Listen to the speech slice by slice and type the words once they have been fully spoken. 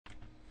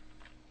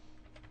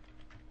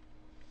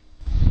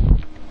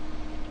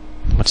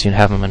once you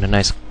have them in a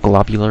nice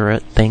globular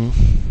thing,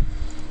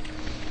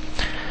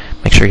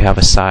 make sure you have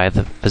a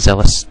scythe, a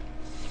zealous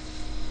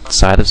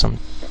scythe of some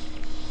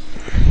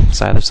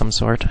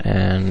sort,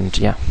 and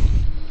yeah,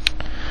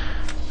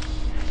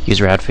 use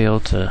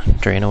Radfield to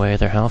drain away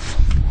their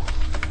health.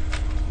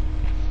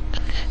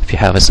 If you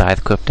have a scythe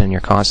equipped and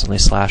you're constantly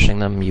slashing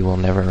them, you will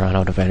never run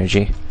out of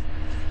energy.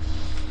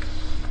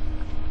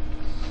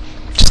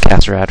 Just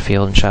cast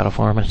Radfield in shadow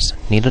form as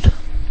needed.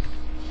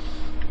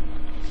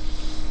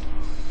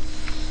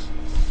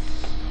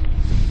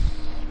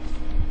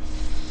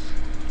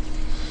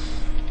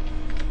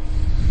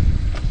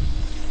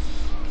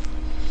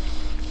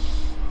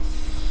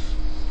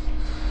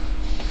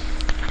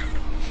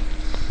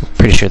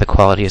 Pretty sure the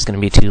quality is going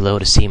to be too low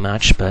to see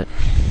much, but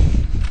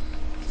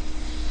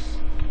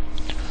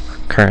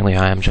currently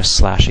I am just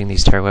slashing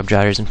these terrorweb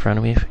jatters in front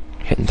of me,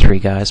 hitting 3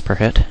 guys per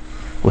hit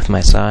with my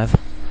scythe,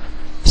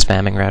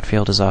 spamming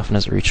Radfield as often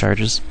as it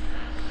recharges,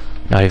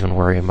 not even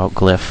worrying about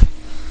glyph,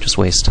 just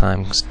waste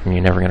time, because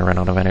you're never going to run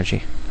out of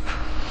energy.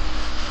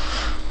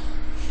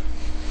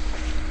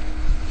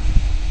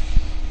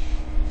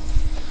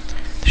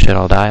 They should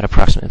all die at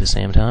approximately the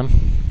same time.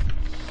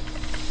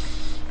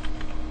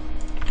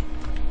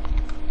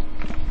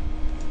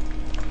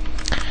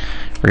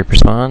 Reaper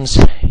spawns,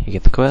 you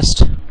get the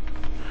quest,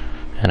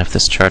 and if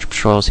this charge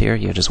patrol's here,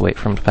 you just wait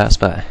for him to pass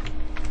by.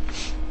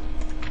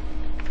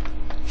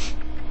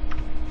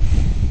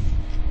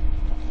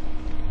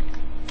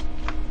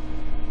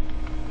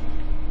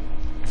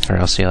 Or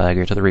else you'll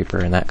aggro to the Reaper,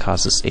 and that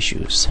causes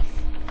issues.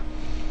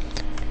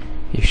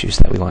 Issues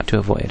that we want to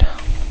avoid.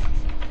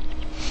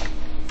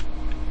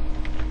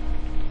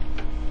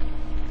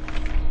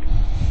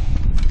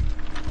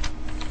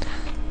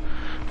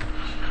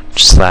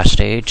 Slash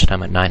stage, and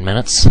I'm at 9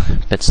 minutes. A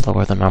bit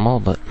slower than normal,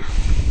 but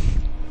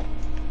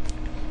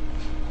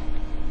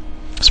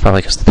it's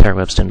probably because the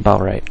terrorwebs didn't ball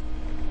right.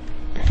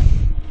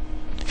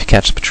 If you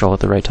catch the patrol at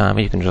the right time,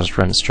 you can just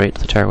run straight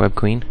to the terrorweb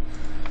queen.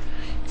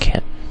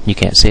 You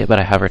can't see it, but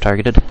I have her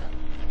targeted.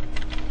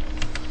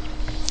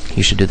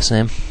 You should do the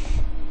same.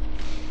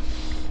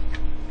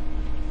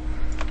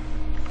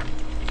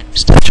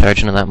 Still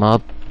charging into that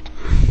mob.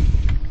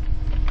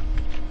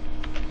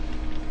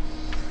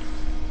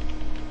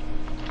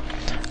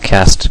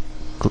 Cast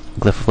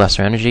Glyph of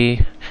Lesser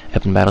Energy,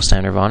 Ebon Battle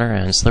Standard of Honor,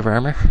 and Sliver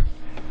Armor.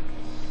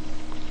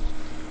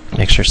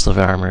 Make sure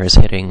Sliver Armor is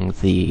hitting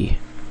the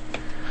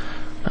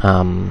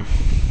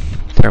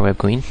Terrorweb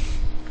Queen.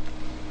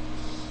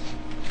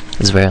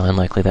 It's very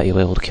unlikely that you'll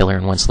be able to kill her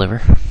in 1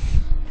 sliver.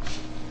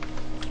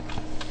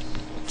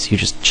 So you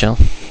just chill.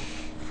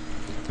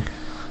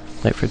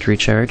 Wait for it to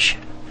recharge.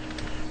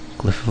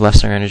 Glyph of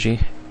Lesser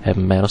Energy,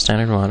 Ebon Battle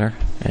Standard of Honor,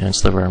 and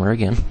Sliver Armor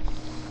again.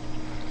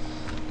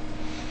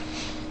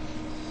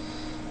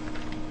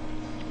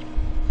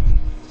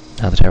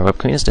 Now the Terrorweb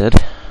Queen is dead.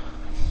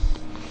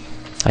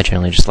 I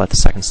generally just let the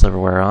second sliver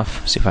wear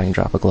off, see if I can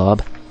drop a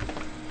glob.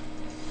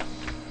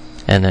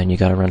 And then you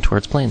gotta run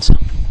towards planes.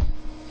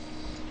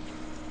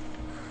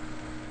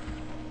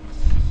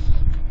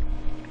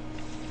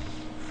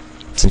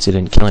 Since you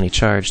didn't kill any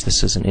charge,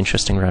 this is an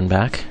interesting run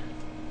back.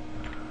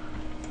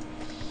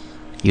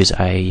 Use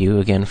IAU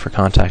again for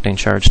contacting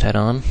charged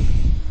head-on.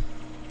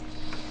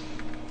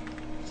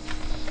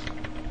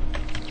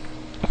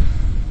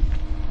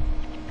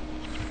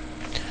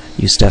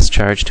 Use Death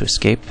Charge to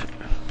escape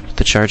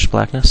the charged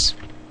blackness.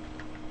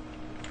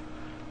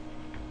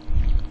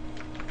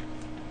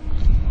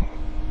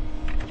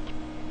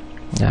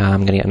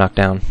 I'm gonna get knocked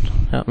down.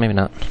 Oh, maybe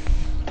not.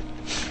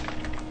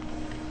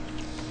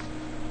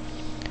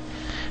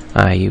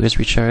 IU is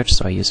recharged,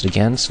 so I use it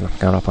again, so I'm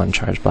going up on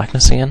charged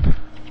blackness again.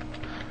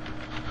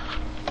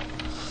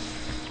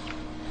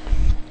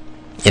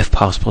 If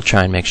possible,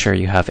 try and make sure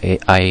you have a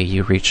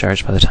IAU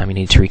recharged by the time you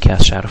need to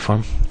recast Shadow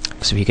Form.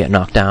 So if you get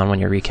knocked down when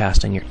you're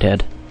recasting, you're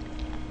dead.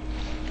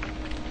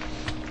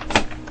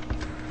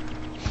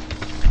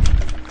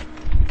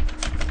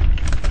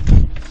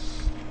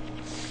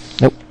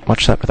 Nope,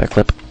 watch that with our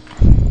clip.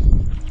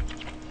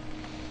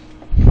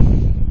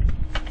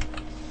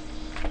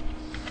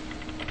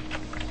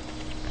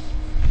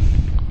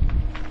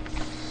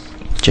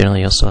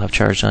 Generally, you'll still have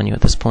charge on you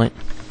at this point.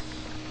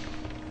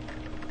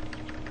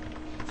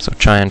 So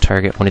try and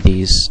target one of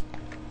these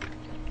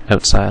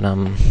outside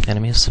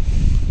enemies.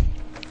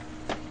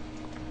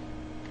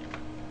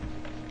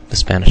 The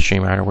Spanish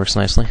Dream Rider works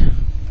nicely.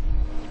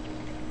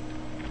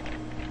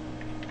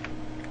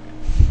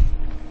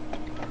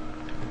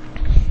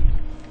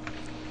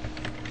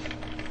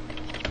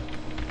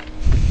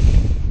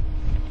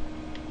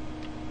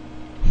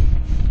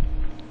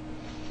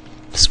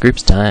 This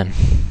group's dying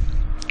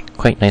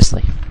quite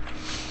nicely.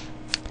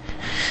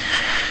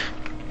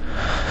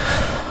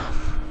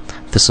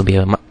 This will be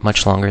a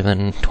much longer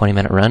than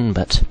 20-minute run,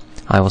 but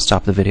I will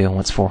stop the video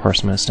once 4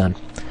 Horsemen is done,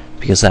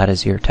 because that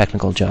is your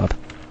technical job.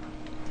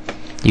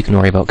 You can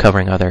worry about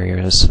covering other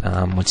areas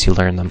once you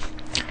learn them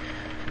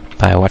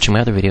by watching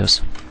my other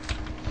videos.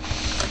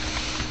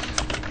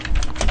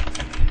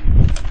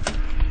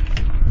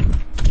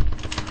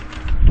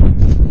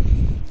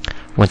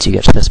 Once you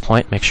get to this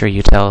point, make sure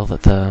you tell to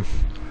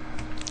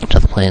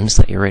the planes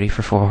that you're ready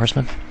for 4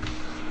 horsemen.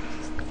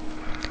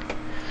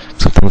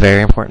 Something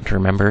very important to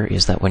remember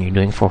is that when you're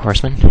doing 4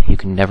 horsemen, you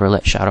can never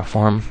let Shadow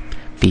Form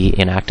be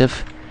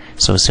inactive,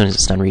 so as soon as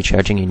it's done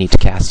recharging, you need to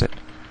cast it.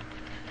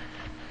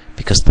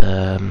 Because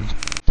the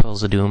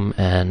Pools-2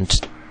 and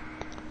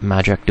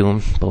Magic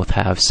Doom both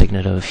have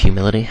Signet of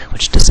Humility,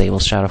 which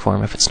disables Shadow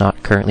Form if it's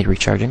not currently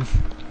recharging.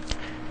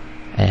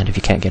 And if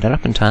you can't get it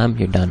up in time,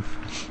 you're done.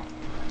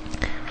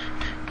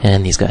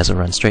 And these guys will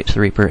run straight to the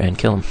Reaper and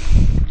kill him.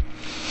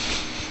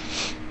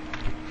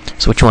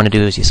 So what you want to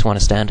do is you just want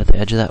to stand at the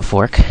edge of that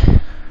fork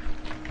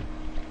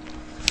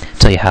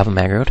until you have him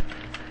aggroed.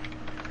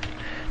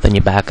 Then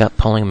you back up,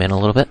 pulling him in a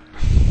little bit.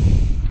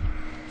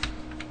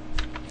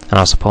 And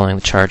also pulling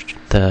the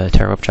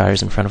Terrorweb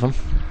Gyres in front of him.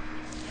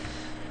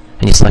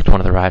 And you select one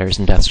of the riders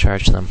and death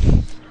charge them.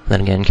 And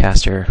then again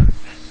cast your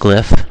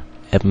Glyph,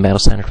 a Metal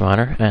Standard of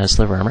Honor, and a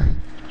Sliver Armor.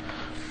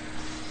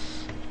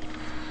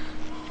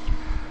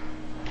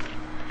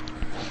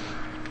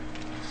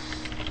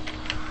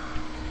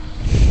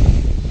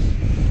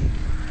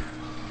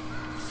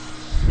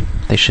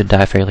 They should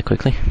die fairly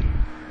quickly.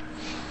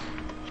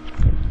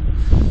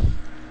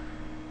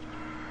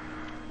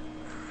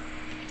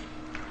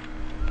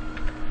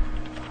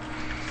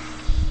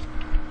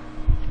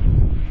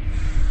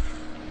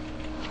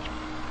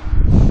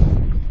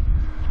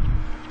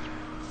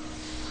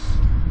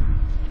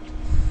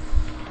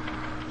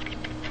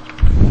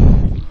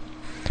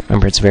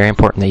 Remember, it's very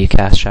important that you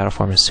cast Shadow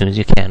Form as soon as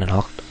you can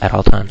at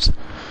all times.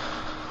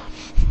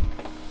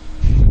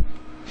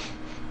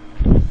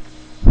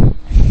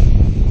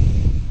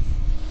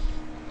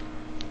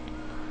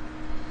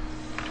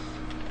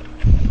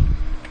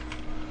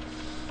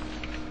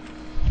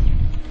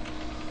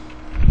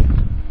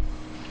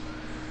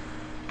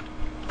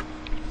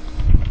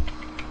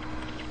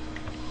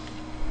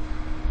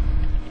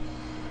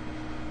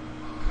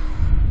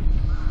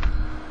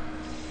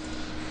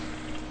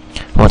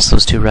 Once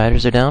those 2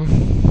 riders are down,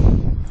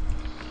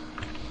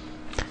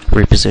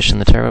 reposition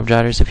the Terrorweb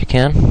Gyres if you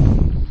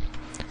can,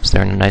 so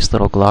they're in a nice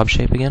little glob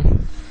shape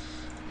again.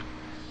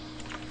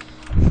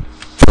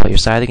 Pull out your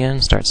scythe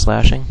again, start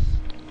slashing,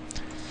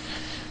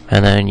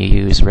 and then you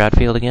use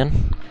Radfield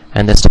again,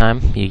 and this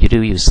time you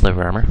do use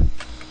Sliver Armor,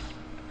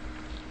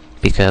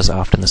 because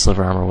often the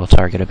Sliver Armor will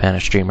target a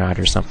Banished Dream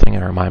Rider or something,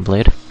 or a Mind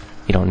Blade.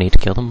 You don't need to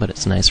kill them, but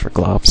it's nice for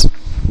globs.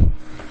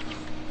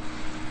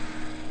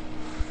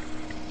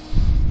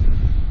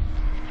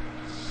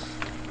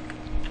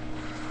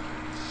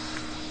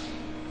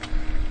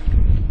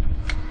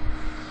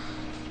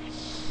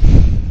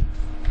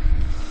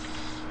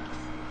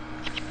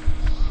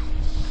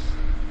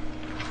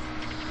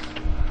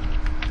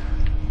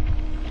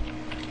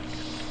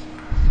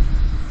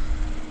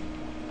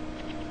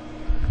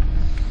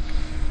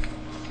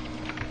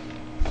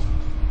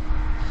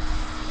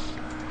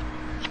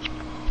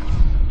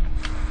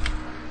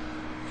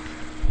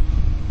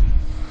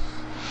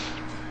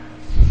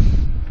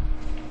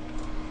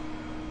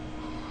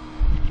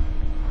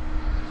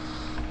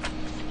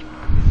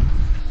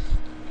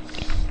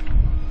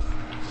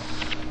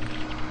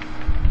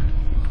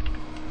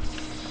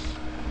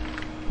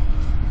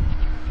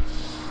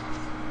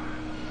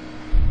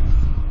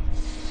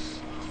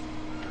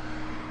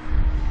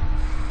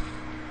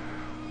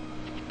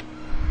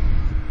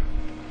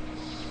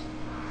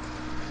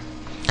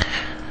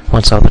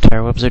 Once all the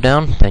Terrorwebs are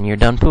down, then you're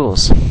done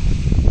Pools.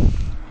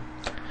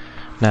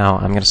 Now,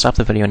 I'm going to stop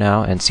the video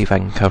now and see if I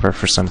can cover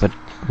for some of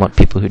the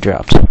people who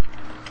dropped.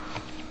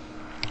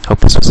 Hope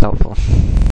this was helpful.